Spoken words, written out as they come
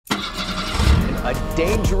A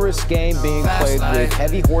dangerous game being played with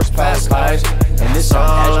heavy horsepower cars, and this song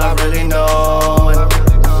all I really know.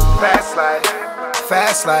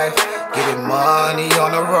 Fast life, getting money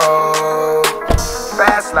on the road.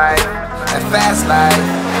 Fast life, and fast life,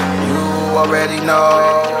 you already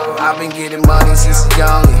know. I've been getting money since a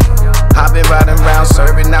youngin'. I've been riding around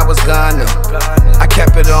serving, I was gunning. I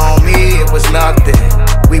kept it on me, it was nothing.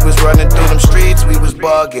 We was running through them streets, we was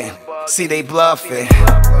bugging. See, they bluffing.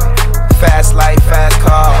 Fast life, fast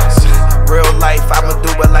cars. Real life, I'ma do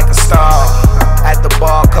it like a star. At the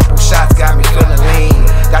bar, couple shots got me feeling lean.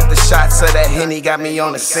 Got the shots of that Henny, got me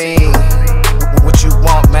on the scene. What you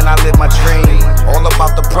want, man, I live my dream. All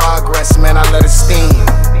about the progress, man, I let it steam.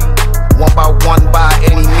 One by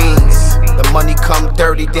any means. The money come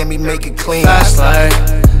dirty, then we make it clean. Fast life,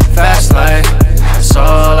 that's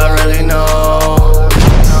all I really know.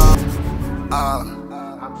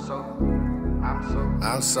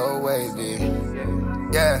 I'm so wavy.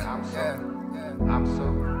 Yeah.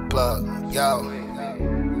 Plug, yo.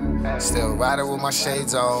 Still riding with my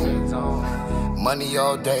shades on. Money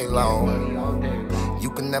all day long.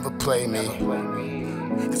 You can never play me,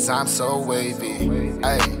 cause I'm so wavy.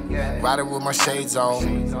 Ay, riding with my shades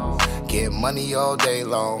on. Get money all day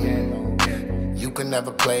long. You can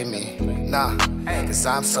never play me, nah, cause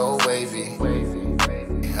I'm so wavy.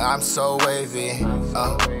 I'm so wavy,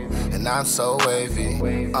 and I'm so wavy.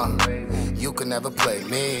 You can never play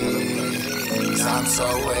me, cause I'm so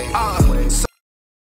wavy.